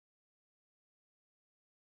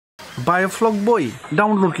Biofloc বই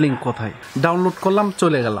download link কোথায়? Download করলাম,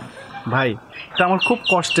 চলে গেলাম। ভাই, এটা আমার খুব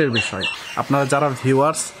কষ্টের বিষয়। আপনারা যারা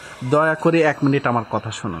ভিউয়ার্স, দয়া করে 1 মিনিট আমার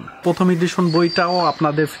কথা শুনুন। প্রথম এডিশন বইটাও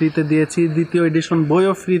আপনাদের ফ্রিতে দিয়েছি, দ্বিতীয় এডিশন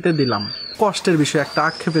বইও ফ্রিতে দিলাম। কষ্টের বিষয়, একটা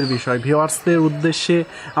আক্ষেপের বিষয় ভিউয়ার্সদের উদ্দেশ্যে,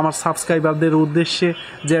 আমার সাবস্ক্রাইবারদের উদ্দেশ্যে,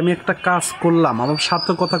 যে আমি একটা কাজ করলাম, আমার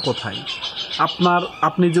সার্থকতা কোথায়?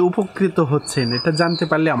 আপনি যে উপকৃত হচ্ছেন এটা জানতে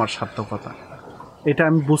পারলে আমার সার্থকতা, এটা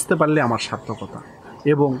আমি বুঝতে পারলে আমার সার্থকতা,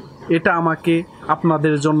 এবং এটা আমাকে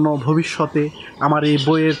আপনাদের জন্য ভবিষ্যতে আমার এই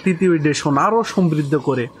বইয়ের 3য় এডিশন আরও সমৃদ্ধ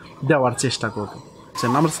করে দেওয়ার চেষ্টা করব।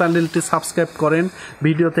 আমার চ্যানেলটি সাবস্ক্রাইব করেন,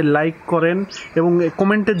 ভিডিওতে লাইক করেন এবং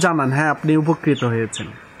কমেন্টে জানান হ্যাঁ আপনি উপকৃত হয়েছেন।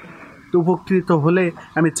 উপকৃত হলে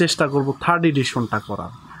আমি চেষ্টা করব 3rd এডিশনটা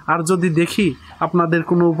করার। আর যদি দেখি আপনাদের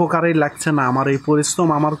কোনো উপকারই লাগছে না, আমার এই পরিশ্রম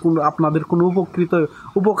আপনাদের কোনো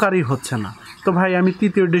উপকারই হচ্ছে না, তো ভাই আমি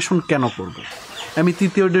 3য় এডিশন কেন করব? আমি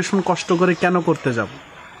 3য় এডিশন কষ্ট করে কেন করতে যাব?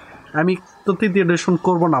 আমি তো 3য় এডিশন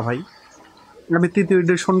করব না ভাই। আমি 3য়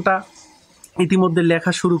এডিশনটা ইতিমধ্যে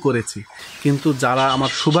লেখা শুরু করেছি, কিন্তু যারা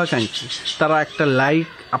আমার শুভাকাঙ্ক্ষী তারা একটা লাইক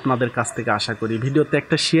আপনাদের কাছ থেকে আশা করি, ভিডিওতে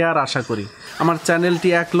একটা শেয়ার আশা করি, আমার চ্যানেলটি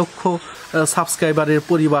 1 লক্ষ সাবস্ক্রাইবারের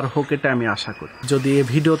পরিবার হোক, এটা আমি আশা করি। যদি এই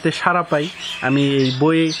ভিডিওতে সাড়া পাই, আমি এই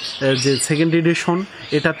বইয়ে যে 2nd এডিশন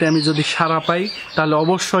এটাতে আমি যদি সাড়া পাই, তাহলে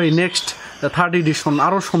অবশ্যই নেক্সট 3rd এডিশন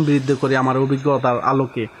আরও সমৃদ্ধ করে আমার অভিজ্ঞতার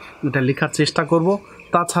আলোকে এটা লেখার চেষ্টা করব।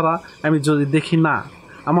 তাছাড়া আমি যদি দেখি না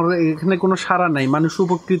আমার এখানে কোনো সাড়া নাই, মানুষ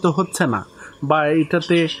উপকৃত হচ্ছে না, বা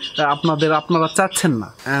এটাতে আপনারা চাচ্ছেন না,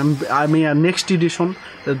 আমি নেক্সট এডিশন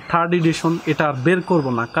 3rd এডিশন এটা আর বের করব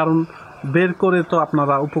না, কারণ বের করে তো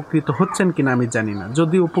আপনারা উপকৃত হচ্ছেন কিনা আমি জানি না।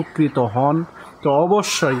 যদি উপকৃত হন তো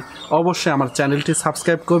অবশ্যই আমার চ্যানেলটি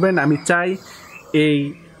সাবস্ক্রাইব করবেন। আমি চাই এই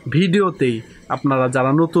ভিডিওতেই আপনারা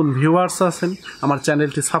যারা নতুন ভিউয়ার্স আছেন আমার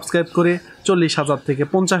চ্যানেলটি সাবস্ক্রাইব করে 40,000 থেকে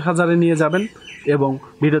 50,000-এ নিয়ে যাবেন, এবং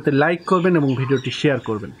ভিডিওতে লাইক করবেন এবং ভিডিওটি শেয়ার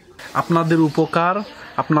করবেন। আপনাদের উপকার,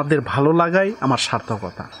 আপনাদের ভালো লাগাই আমার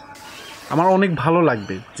সার্থকতা। আমার অনেক ভালো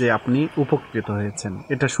লাগবে যে আপনি উপকৃত হয়েছেন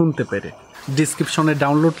এটা শুনতে পেরে। ডিসক্রিপশনে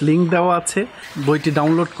ডাউনলোড লিঙ্ক দেওয়া আছে, বইটি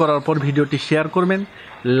ডাউনলোড করার পর ভিডিওটি শেয়ার করবেন,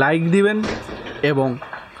 লাইক দিবেন এবং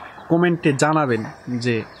কমেন্টে জানাবেন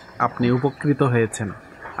যে আপনি উপকৃত হয়েছেন।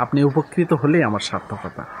 আপনি উপকৃত হলেই আমার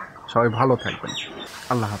সার্থকতা। সবাই ভালো থাকবেন।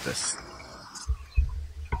 আল্লাহ হাফেজ।